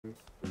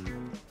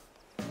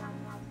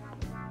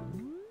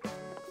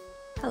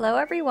Hello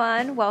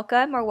everyone,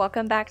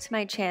 welcome back to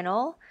my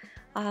channel.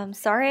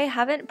 Sorry I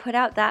haven't put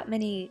out that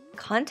many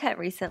content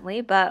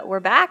recently, but we're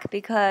back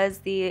because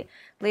the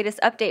latest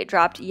update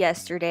dropped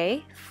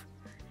yesterday.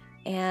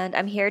 And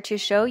I'm here to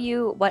show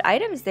you what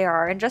items there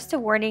are. And just a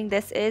warning,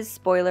 this is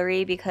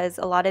spoilery because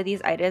a lot of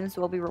these items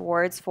will be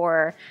rewards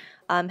for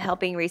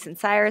helping recent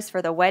sires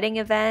for the wedding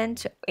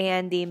event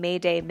and the May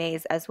Day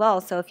maze as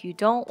well. So if you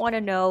don't want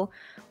to know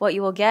what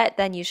you will get,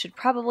 then you should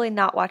probably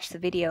not watch the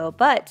video.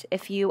 But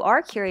if you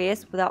are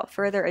curious, without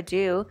further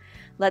ado,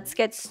 let's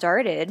get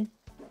started.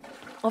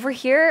 Over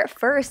here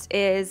first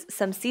is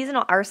some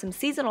seasonal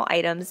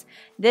items,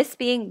 this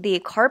being the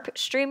carp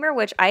streamer,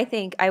 which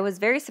I was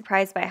very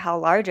surprised by how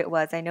large it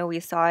was. I know we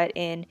saw it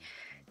in,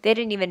 they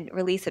didn't even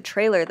release a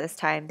trailer this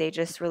time, they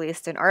just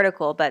released an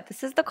article, but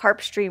this is the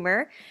carp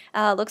streamer.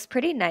 Looks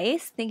pretty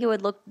nice. Think it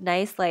would look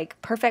nice, like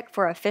perfect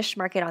for a fish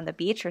market on the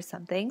beach or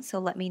something, so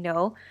let me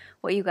know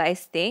what you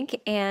guys think.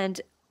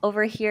 And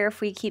over here,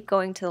 if we keep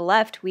going to the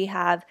left, we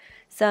have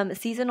some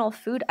seasonal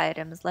food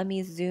items. Let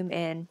me zoom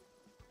in.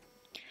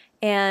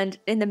 And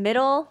in the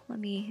middle, let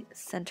me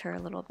center a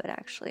little bit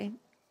actually.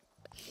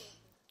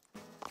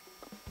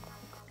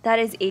 That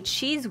is a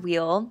cheese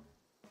wheel.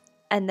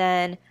 And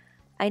then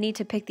I need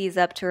to pick these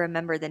up to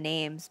remember the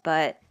names,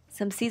 but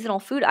some seasonal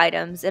food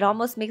items. It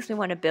almost makes me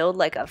want to build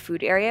like a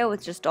food area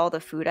with just all the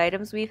food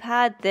items we've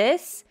had.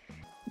 This,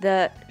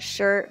 the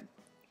Surichwi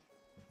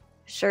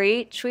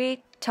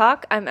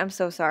Tteok. I'm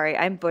so sorry.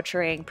 I'm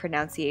butchering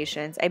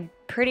pronunciations. I'm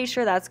pretty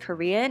sure that's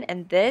Korean.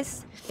 And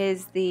this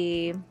is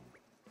the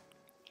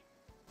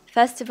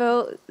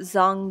Festival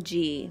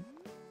Zongzi.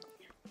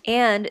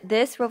 And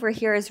this Rover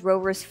here is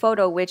Rover's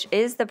photo, which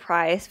is the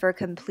prize for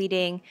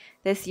completing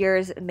this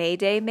year's May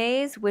Day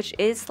maze, which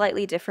is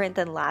slightly different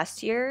than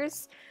last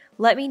year's.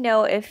 Let me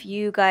know if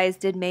you guys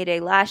did May Day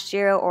last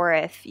year or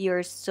if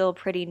you're still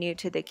pretty new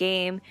to the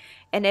game.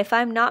 And if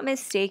I'm not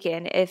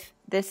mistaken, if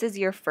this is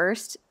your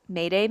first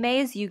May Day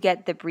maze, you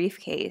get the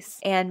briefcase.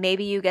 And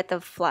maybe you get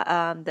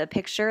the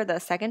picture the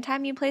second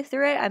time you play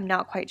through it. I'm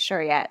not quite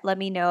sure yet. Let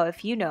me know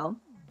if you know.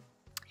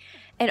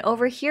 And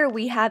over here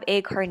we have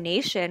a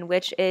carnation,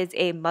 which is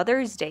a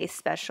Mother's Day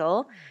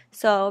special.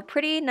 So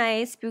pretty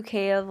nice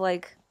bouquet of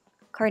like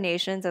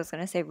carnations. I was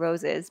going to say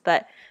roses,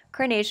 but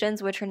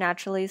carnations, which are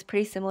naturally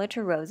pretty similar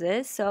to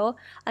roses. So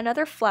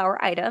another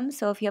flower item.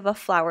 So if you have a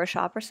flower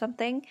shop or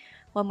something,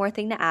 one more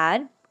thing to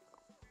add.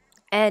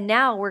 And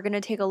now we're going to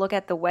take a look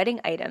at the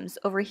wedding items.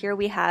 Over here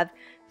we have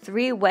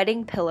 3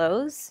 wedding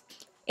pillows.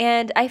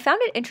 And I found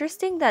it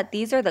interesting that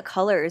these are the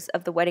colors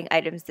of the wedding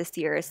items this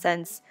year,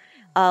 since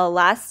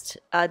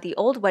the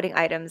old wedding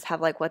items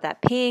have like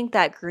that pink,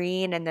 that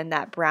green, and then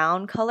that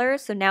brown color.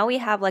 So now we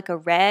have like a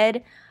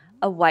red,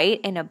 a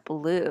white, and a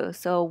blue.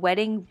 So a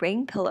wedding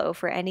ring pillow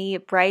for any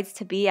brides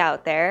to be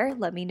out there.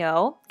 Let me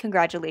know.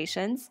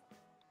 Congratulations.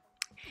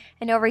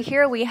 And over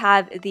here we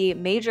have the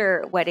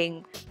major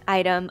wedding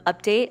item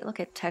update. Look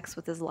at Tex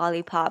with his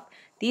lollipop.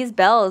 These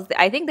bells,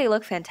 I think they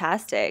look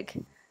fantastic.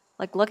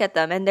 Like, look at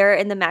them. And they're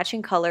in the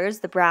matching colors,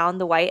 the brown,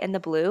 the white, and the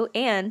blue.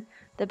 And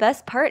the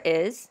best part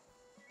is,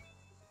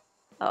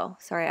 oh,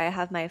 sorry, I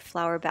have my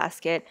flower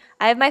basket.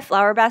 I have my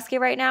flower basket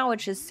right now,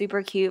 which is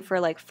super cute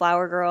for like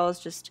flower girls.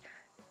 Just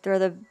throw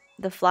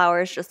the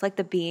flowers just like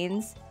the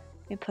beans.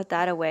 Let me put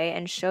that away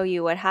and show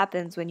you what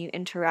happens when you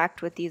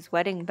interact with these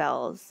wedding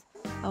bells.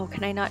 Oh,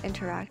 can I not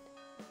interact?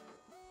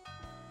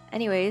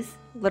 Anyways,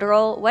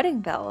 literal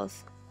wedding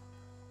bells.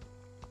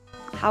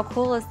 How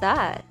cool is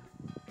that?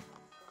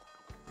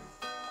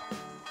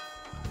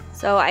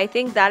 So I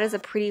think that is a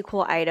pretty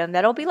cool item.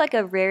 That'll be like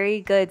a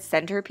very good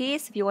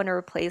centerpiece if you want to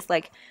replace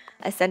like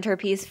a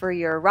centerpiece for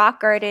your rock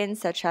garden,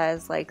 such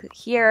as like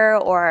here,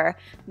 or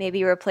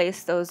maybe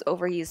replace those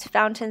overused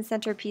fountain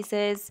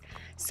centerpieces.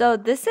 So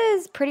this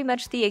is pretty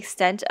much the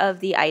extent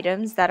of the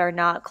items that are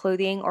not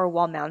clothing or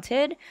wall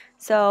mounted.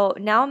 So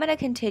now I'm going to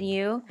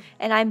continue,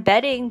 and I'm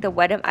betting the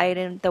wedding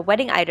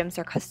items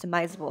are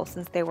customizable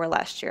since they were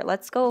last year.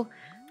 Let's go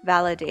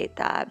validate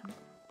that.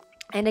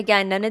 And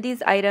again, none of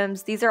these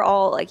items, these are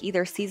all like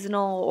either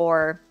seasonal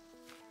or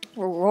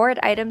reward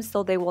items,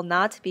 so they will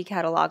not be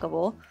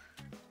catalogable.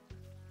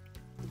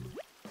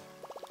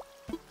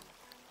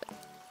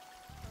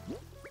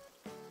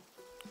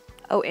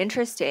 Oh,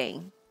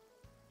 interesting.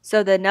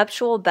 So the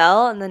nuptial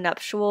bell and the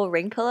nuptial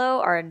ring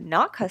pillow are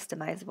not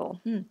customizable.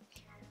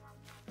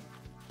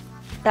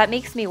 That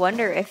makes me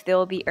wonder if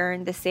they'll be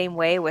earned the same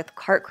way with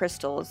cart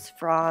crystals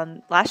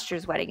from last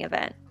year's wedding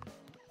event.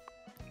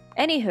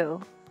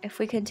 Anywho, if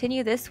we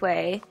continue this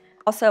way,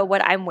 also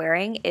what I'm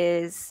wearing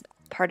is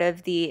part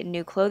of the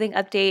new clothing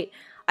update.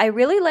 I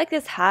really like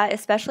this hat,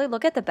 especially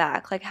look at the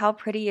back. Like, how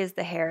pretty is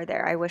the hair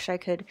there? I wish I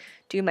could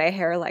do my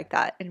hair like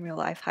that in real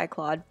life. Hi,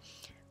 Claude.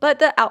 But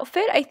the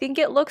outfit, I think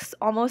it looks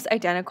almost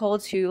identical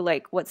to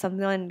like what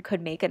someone could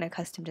make in a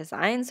custom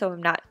design, so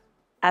I'm not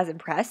as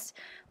impressed.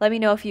 Let me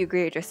know if you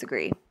agree or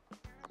disagree.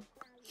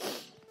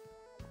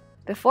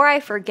 Before I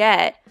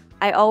forget,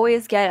 I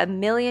always get a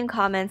million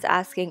comments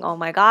asking, oh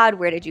my god,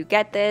 where did you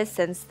get this?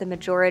 Since the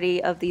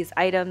majority of these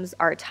items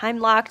are time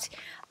locked.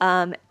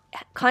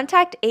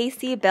 Contact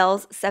AC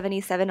Bells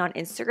 77 on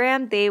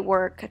Instagram. They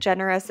were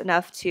generous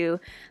enough to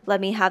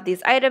let me have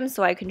these items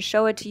so I can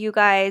show it to you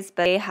guys.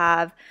 But they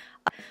have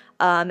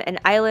an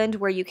island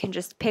where you can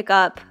just pick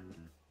up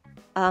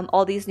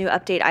all these new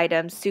update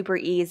items super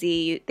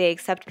easy. They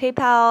accept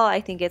PayPal.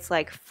 I think it's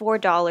like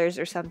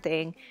 $4 or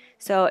something.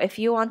 So if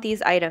you want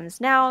these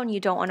items now and you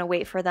don't want to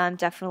wait for them,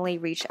 definitely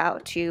reach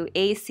out to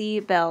AC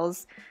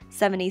Bells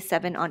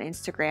 77 on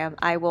Instagram.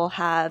 I will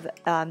have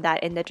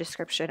that in the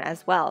description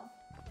as well.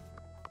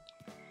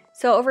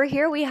 So over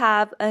here we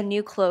have a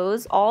new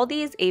clothes. All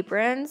these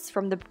aprons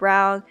from the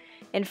brown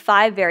in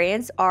 5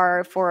 variants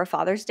are for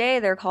Father's Day.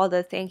 They're called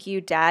the Thank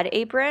You Dad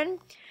Apron.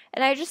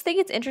 And I just think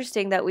it's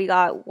interesting that we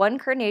got 1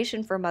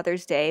 carnation for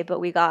Mother's Day, but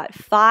we got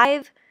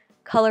 5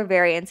 color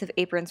variants of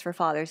aprons for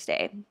Father's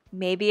Day.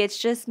 Maybe it's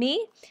just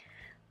me,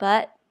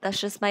 but that's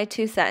just my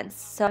 2 cents.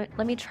 So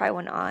let me try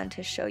one on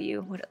to show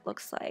you what it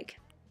looks like.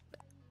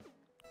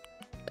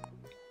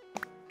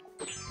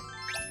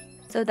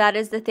 So that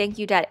is the Thank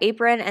You Dad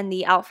apron, and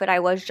the outfit I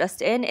was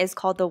just in is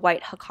called the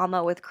white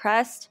Hakama with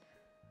Crest.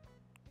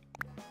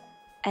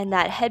 And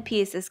that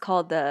headpiece is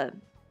called the,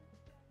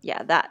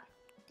 yeah, that.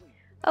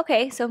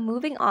 Okay, so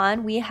moving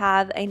on, we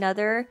have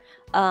another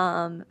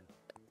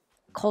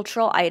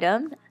cultural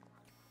item.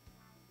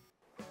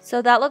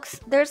 So that looks,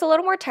 there's a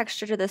little more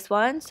texture to this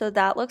one, so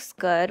that looks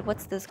good.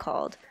 What's this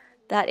called?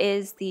 That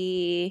is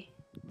the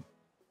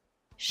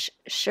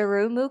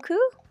Shiromuku.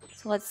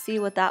 So let's see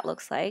what that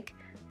looks like.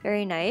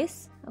 Very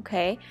nice.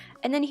 Okay,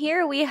 and then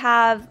here we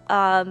have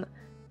 5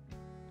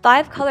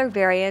 color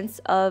variants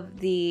of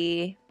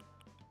the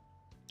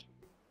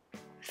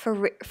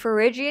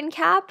Phrygian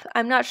Cap.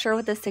 I'm not sure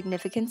what the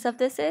significance of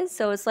this is.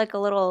 So it's like a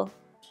little,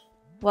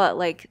 what,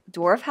 like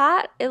dwarf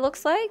hat it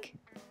looks like?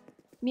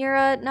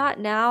 Mira, not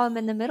now. I'm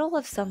in the middle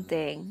of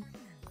something.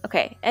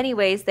 Okay,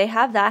 anyways, they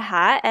have that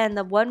hat, and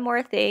the one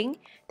more thing,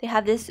 they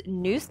have this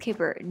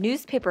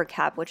newspaper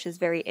cap, which is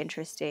very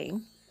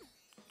interesting.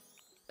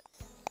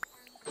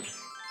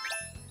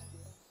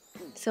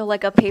 So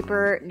like a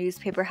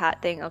newspaper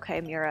hat thing.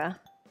 Okay, Mira.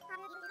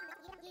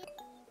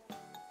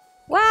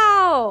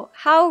 Wow,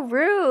 how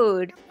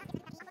rude.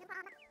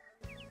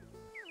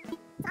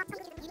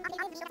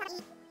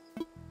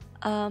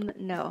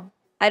 No.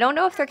 I don't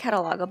know if they're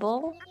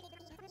catalogable,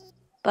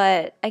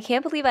 but I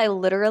can't believe I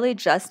literally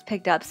just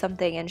picked up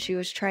something and she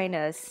was trying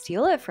to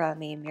steal it from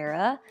me,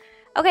 Mira.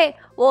 Okay,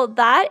 well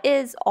that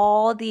is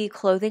all the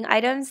clothing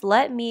items.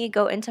 Let me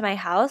go into my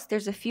house.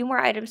 There's a few more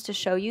items to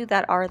show you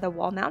that are the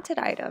wall-mounted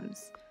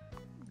items.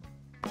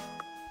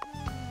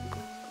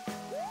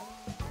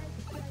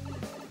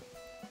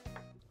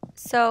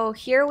 So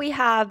here we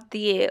have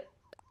the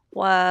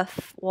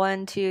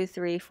 1, 2,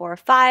 3, 4,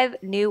 5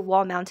 new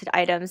wall-mounted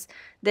items.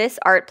 This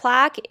art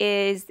plaque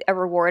is a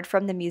reward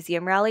from the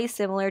museum rally,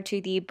 similar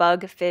to the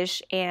bug,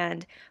 fish,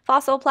 and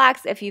fossil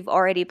plaques if you've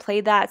already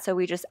played that. So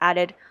we just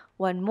added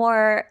one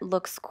more.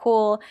 Looks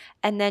cool.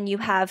 And then you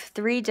have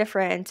 3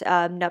 different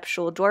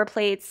nuptial door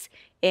plates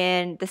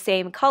in the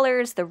same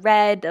colors, the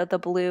red, the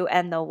blue,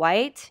 and the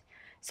white.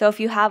 So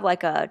if you have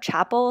like a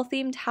chapel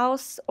themed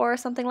house or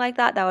something like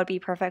that, that would be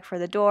perfect for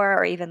the door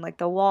or even like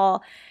the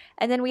wall.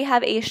 And then we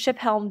have a ship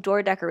helm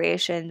door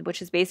decoration,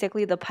 which is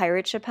basically the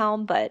pirate ship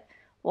helm, but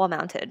wall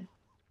mounted.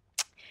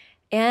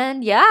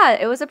 And yeah,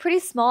 it was a pretty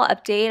small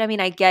update. I mean,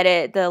 I get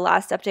it. The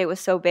last update was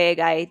so big,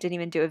 I didn't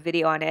even do a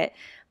video on it.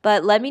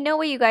 But let me know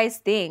what you guys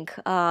think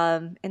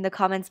in the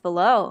comments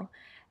below.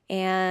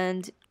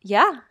 And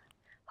yeah.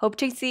 Hope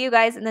to see you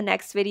guys in the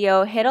next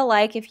video. Hit a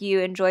like if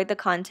you enjoyed the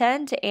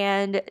content,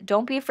 and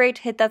don't be afraid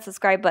to hit that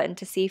subscribe button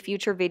to see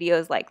future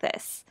videos like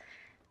this.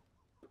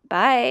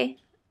 Bye!